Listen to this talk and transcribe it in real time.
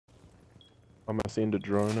I'm gonna send a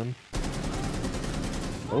drone in.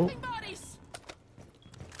 Oh.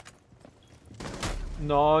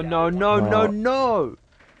 No, no, no, no, no!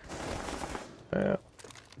 Yeah.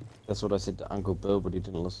 That's what I said to Uncle Bill, but he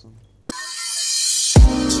didn't listen.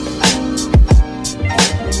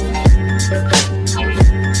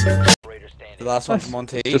 The last one from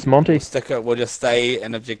Monty. Just Monty. We'll just stay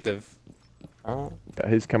in objective. Alright. Yeah,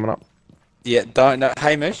 he's coming up. Yeah, don't know.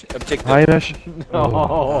 Hamish, objective. Hamish.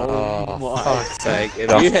 Oh, my. fuck's sake. If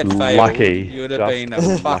Just you had failed, lucky. you would have Just been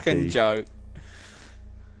a fucking lucky. joke.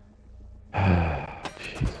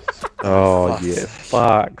 Oh Fuck's yeah,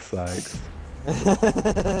 sake. fuck's sakes.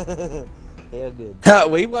 Yeah,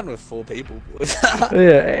 good. We won with 4 people, boys. Yeah, mean,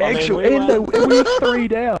 actually, we and went- we were 3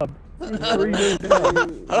 down. We were 3 down.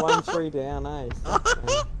 1-3 down, eh?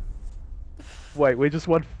 Wait, we just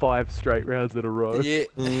won 5 straight rounds in a row. Yeah.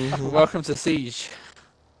 Mhm. Welcome to Siege.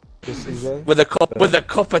 Just as they- With a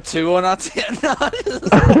copper 2 on our team.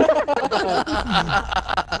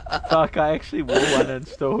 Fuck, I actually will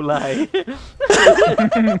uninstall, eh?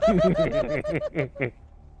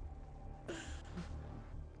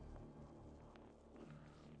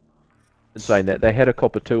 In saying that, they had a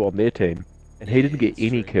copper 2 on their team, and he didn't get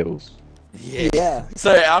any kills. Yeah. Yeah.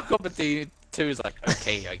 So our copper 2 is like,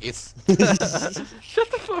 okay, I guess. Shut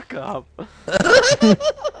the fuck up.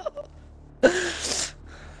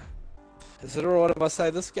 Is it alright if I say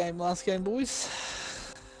this game, last game, boys?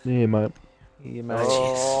 Yeah, mate. Yeah, mate.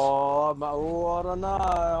 Oh, I don't know.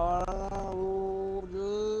 I don't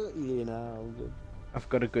know. Yeah, no, all good. I've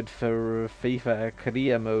got a good for FIFA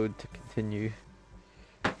career mode to continue.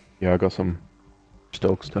 Yeah, I got some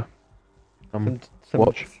dogs to Some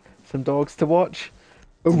watch. Some dogs to watch.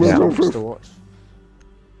 Yeah. Dogs to watch.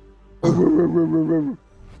 Everyone,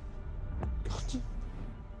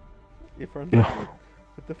 Yeah.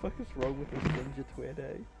 what the fuck is wrong with this ninja twit,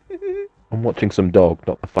 eh? I'm watching some dog,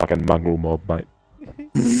 not the fucking mongrel mob, mate.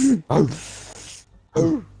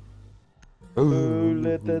 Who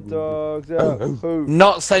let the dogs out? Who?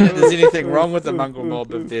 Not saying that there's anything wrong with the mongrel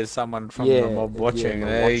mob if there's someone from Yeah, the mob watching.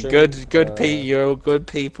 yeah, Hey, watching. you're good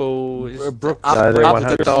people. Brooke, Up, No, they're up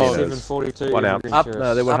 100% the dogs. is. 742. One out. Up-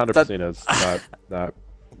 No, they Up 100% is. No.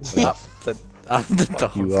 Up the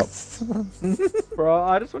dogs. You up. Bro,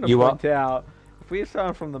 I just want to You point out, if we're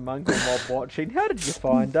someone from the mongrel mob watching, how did you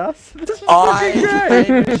find us? This is I,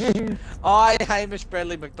 fucking great. Hamish, Hamish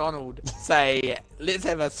Bradley McDonald, say, let's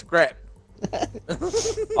have a scrap.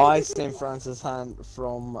 I, Sam Francis Hunt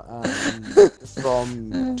from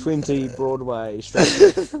 20 Broadway,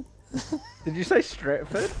 Stratford. Did you say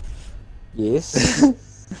Stratford? Yes.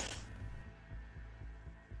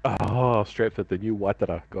 Oh, Stratford, the new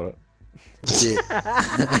Waitara, got it.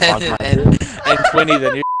 and 20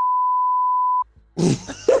 the new.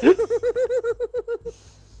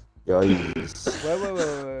 Yes.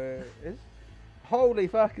 Wait. Holy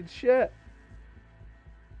fucking shit.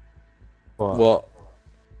 What?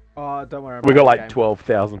 Oh, don't worry about We got the like game.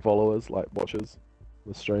 12,000 followers, like watchers,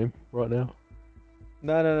 the stream right now.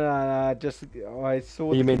 No, just, I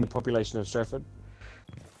saw You mean the population of Stratford?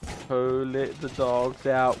 who let the dogs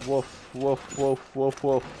out, woof, woof, woof, woof,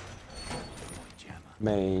 woof.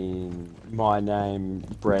 My name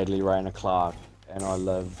Bradley Rayner Clark, and I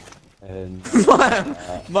live in.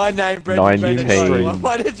 My name, 90 Brendan.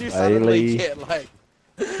 Why did you suddenly Bailey. get like?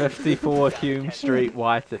 54 Hume Street,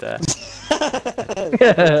 Waitara.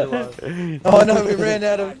 Oh no, we ran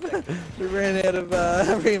out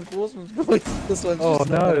of reinforcements. Boys. This one's Oh, just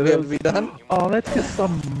no, not gonna be that able to be done. Oh, let's get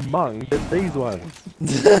some monk at these ones.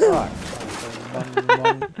 Fuck.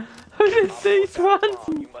 Who did these ones?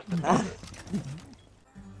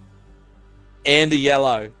 And a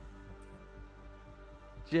yellow.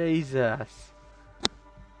 Jesus.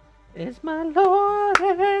 Is my Lord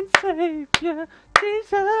and Savior,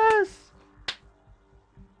 Jesus.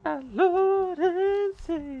 Our Lord and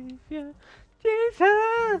Savior,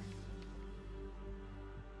 Jesus.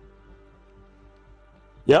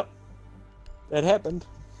 Yep. That happened,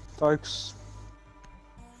 folks.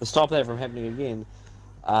 To stop that from happening again,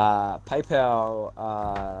 PayPal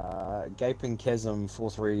gaping chasm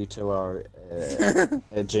 4320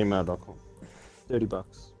 at gmail.com. $30.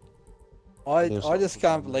 I just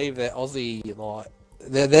can't believe that Aussie, like,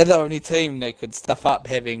 they're the only team that could stuff up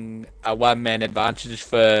having a one-man advantage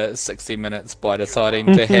for 60 minutes by deciding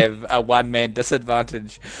to have a one-man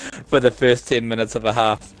disadvantage for the first 10 minutes of a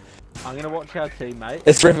half. I'm gonna watch our teammate.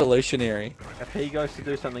 It's revolutionary. If he goes to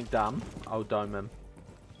do something dumb, I'll dome him.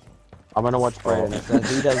 I'm gonna watch Brandon. If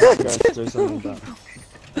he doesn't go to do something dumb,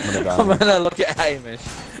 I'm gonna I'm go. gonna look at Hamish,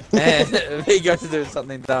 and if he goes to do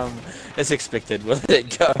something dumb, it's expected. We'll let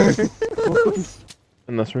it go.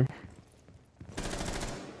 In this room.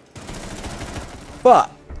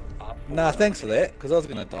 But, nah, thanks for that, because I was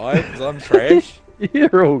gonna die, because I'm trash.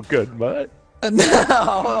 You're all good, mate.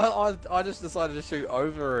 No, I just decided to shoot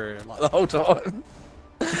over her, like, the whole time.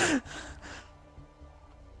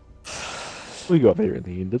 We got there in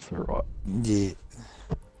the end. It's alright. Yeah.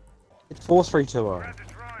 It's 4-3-2-0.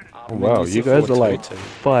 Oh, wow, you guys are like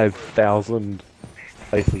 5,000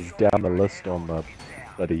 places down the list on the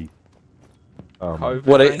bloody. COVID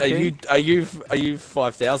What ranking. are you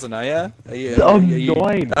 5,000? Are you? I'm are you?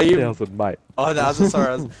 9,000, mate. Oh no,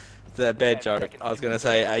 sorry, it's a bad joke. I was gonna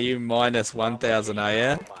say, are you minus 1,000? Are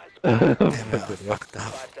you?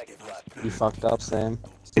 You fucked up, Sam.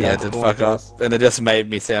 Yeah, I did fuck up, and it just made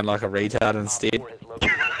me sound like a retard instead.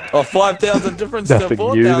 Oh, 5,000 difference to Nothing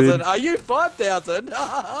 4,000. muted. Are you 5,000?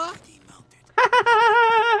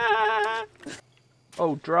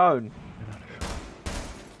 Oh, drone.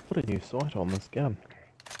 Put a new sight on this gun.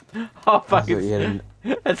 Oh, I thought fucking. you had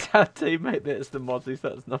It's our teammate that's the Mozzie, so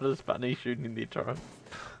it's not as funny shooting their drone.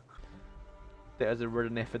 That was a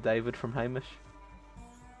written affidavit from Hamish.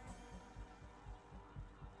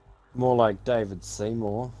 more like David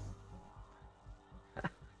Seymour.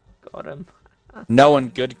 Got him. Known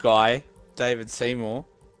good guy, David Seymour.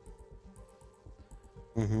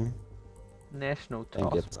 Mm-hmm. National Think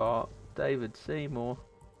toss it's- spot. David Seymour.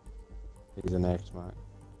 He's an ex, mate.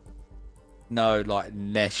 No, like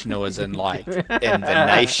national as in like in the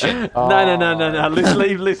nation. No.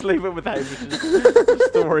 Let's leave it with Hamish's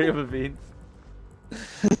story of events.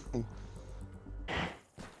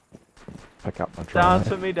 Pick up my drone. Dance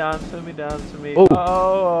for me, dance for me, dance for me. Oh.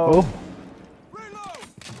 Oh. Oh,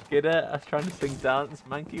 Get it? I was trying to sing Dance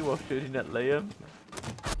Monkey while shooting at Liam.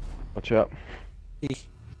 watch out.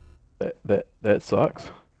 That sucks.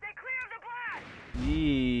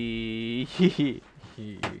 Yeah.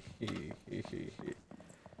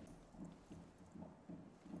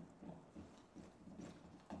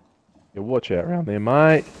 Yeah, watch out around there,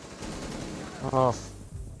 mate. Oh,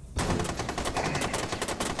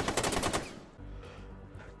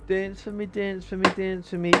 Dance for me, dance for me, dance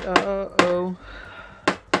for me. Oh.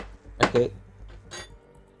 okay.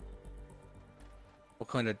 What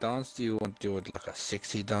kind of dance do you want to do? It like a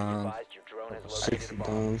sexy dance, 60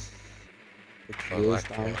 dance. or like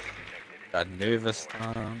a nervous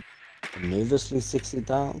dance? Nervously 60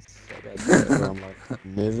 dance. I'm like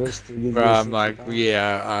nervous to give Bro, you a I'm 60 like, dance.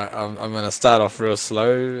 yeah, I'm gonna start off real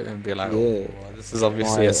slow and be like, Yeah. oh, this is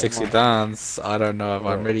obviously a sexy my- dance. I don't know if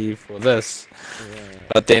I'm Yeah. ready for this. Yeah.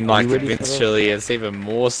 But then, Are like, you ready for this? eventually it's even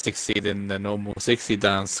more sexy than the normal sexy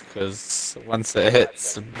dance, because once it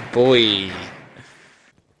hits, boy.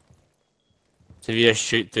 So if you just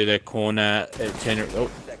shoot through the corner, it turn it. Oh,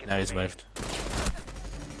 no, he's moved.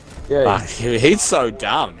 Yeah, Fuck, he's so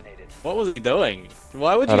dumb. What was he doing?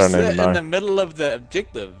 Why would I you don't sit even in know. the middle of the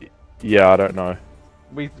objective? Yeah, I don't know.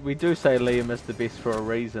 We do say Liam is the best for a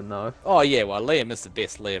reason, though. Oh yeah, well Liam is the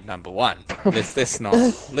best Liam number one.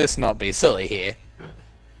 Let's not be silly here.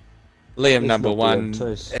 Liam Let's number not be one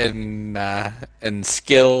obtuse. in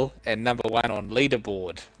skill and number one on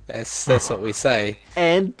leaderboard. That's what we say.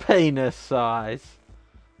 And penis size.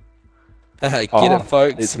 Get Oh, it,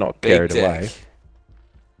 folks. it's not Big carried dick. away.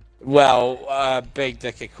 Well, big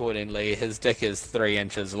dick accordingly. His dick is 3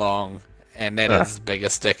 inches long, and that is the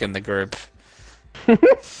biggest dick in the group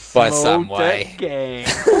by some Small way. dick gang.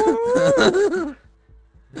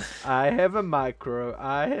 I have a micro.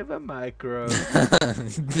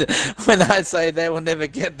 When I say they will never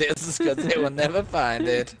get this, it's because they will never find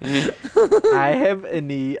it. I have a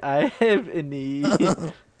knee.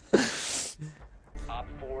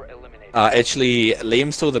 Actually,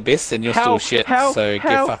 Liam's still the best, and you're still shit. So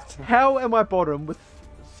get fucked. How am I bottom with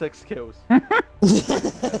 6 kills?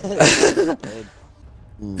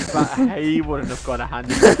 But he wouldn't have got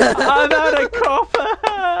 100. Another copper!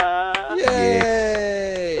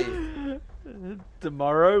 Yay!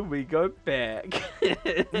 Tomorrow we go back.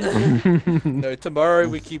 No, tomorrow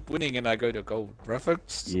we keep winning, and I go to gold.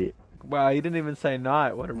 Reference? Yeah. Wow, he didn't even say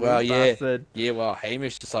night. What a rude Well, yeah. bastard. Yeah, well,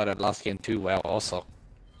 Hamish decided last game too well, also.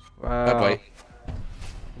 Wow. Bye bye.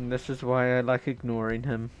 And this is why I like ignoring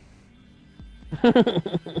him.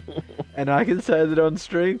 And I can say that on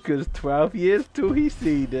stream because 12 years till he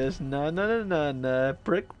see this. No.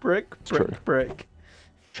 Prick.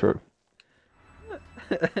 True.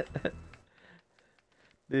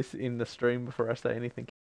 This in the stream before I say anything